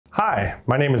Hi,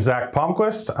 my name is Zach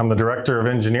Palmquist. I'm the Director of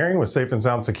Engineering with Safe and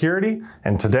Sound Security,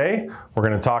 and today we're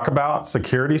going to talk about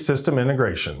security system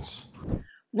integrations.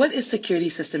 What is security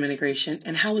system integration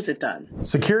and how is it done?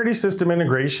 Security system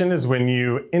integration is when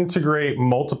you integrate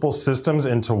multiple systems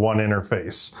into one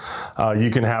interface.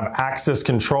 You can have access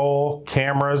control,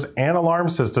 cameras, and alarm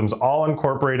systems all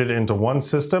incorporated into one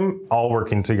system, all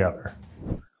working together.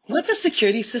 What does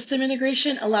security system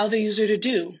integration allow the user to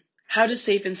do? How does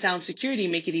Safe and Sound Security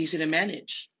make it easy to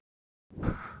manage?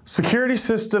 Security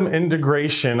system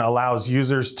integration allows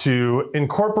users to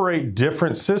incorporate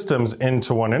different systems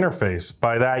into one interface.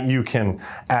 By that, you can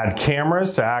add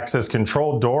cameras to access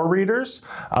control door readers,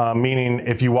 meaning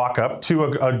if you walk up to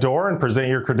a door and present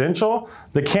your credential,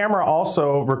 the camera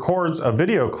also records a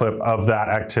video clip of that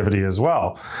activity as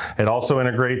well. It also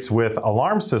integrates with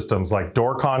alarm systems like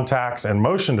door contacts and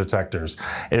motion detectors.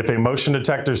 If a motion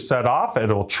detector is set off,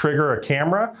 it'll trigger a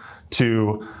camera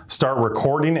to start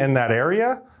recording in that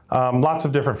area. Lots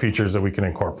of different features that we can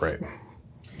incorporate.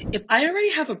 If I already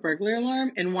have a burglar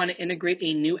alarm and want to integrate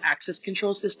a new access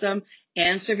control system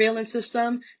and surveillance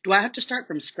system, do I have to start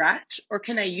from scratch or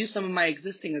can I use some of my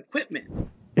existing equipment?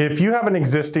 If you have an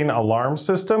existing alarm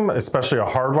system, especially a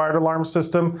hardwired alarm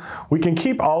system, we can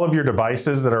keep all of your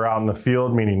devices that are out in the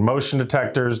field, meaning motion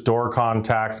detectors, door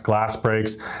contacts, glass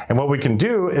breaks, and what we can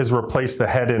do is replace the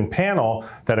head-end panel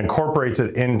that incorporates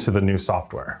it into the new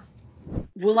software.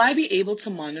 Will I be able to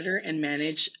monitor and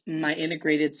manage my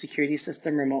integrated security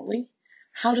system remotely?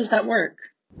 How does that work?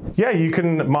 Yeah, you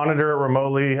can monitor it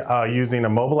remotely using a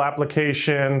mobile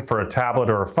application for a tablet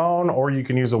or a phone, or you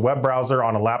can use a web browser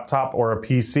on a laptop or a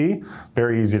PC.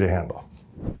 Very easy to handle.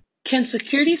 Can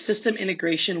security system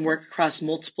integration work across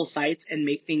multiple sites and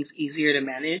make things easier to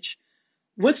manage?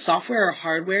 What software or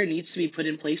hardware needs to be put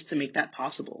in place to make that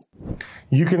possible?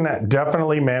 You can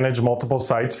definitely manage multiple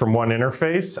sites from one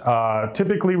interface.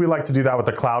 Typically, we like to do that with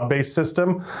a cloud-based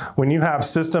system. When you have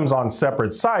systems on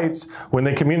separate sites, when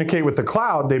they communicate with the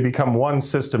cloud, they become one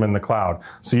system in the cloud.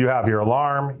 So you have your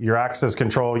alarm, your access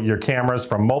control, your cameras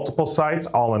from multiple sites,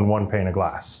 all in one pane of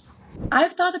glass.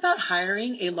 I've thought about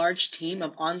hiring a large team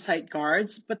of on-site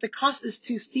guards, but the cost is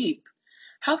too steep.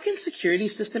 How can security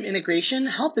system integration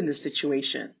help in this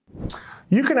situation?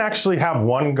 You can actually have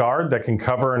one guard that can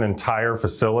cover an entire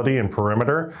facility and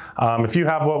perimeter. If you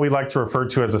have what we like to refer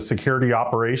to as a security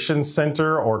operations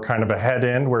center or kind of a head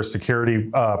end where a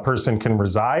security person can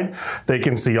reside, they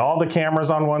can see all the cameras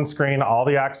on one screen, all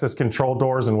the access control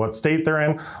doors and what state they're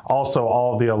in, also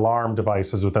all of the alarm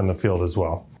devices within the field as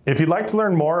well. If you'd like to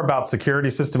learn more about security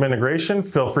system integration,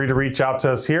 feel free to reach out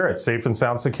to us here at Safe and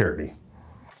Sound Security.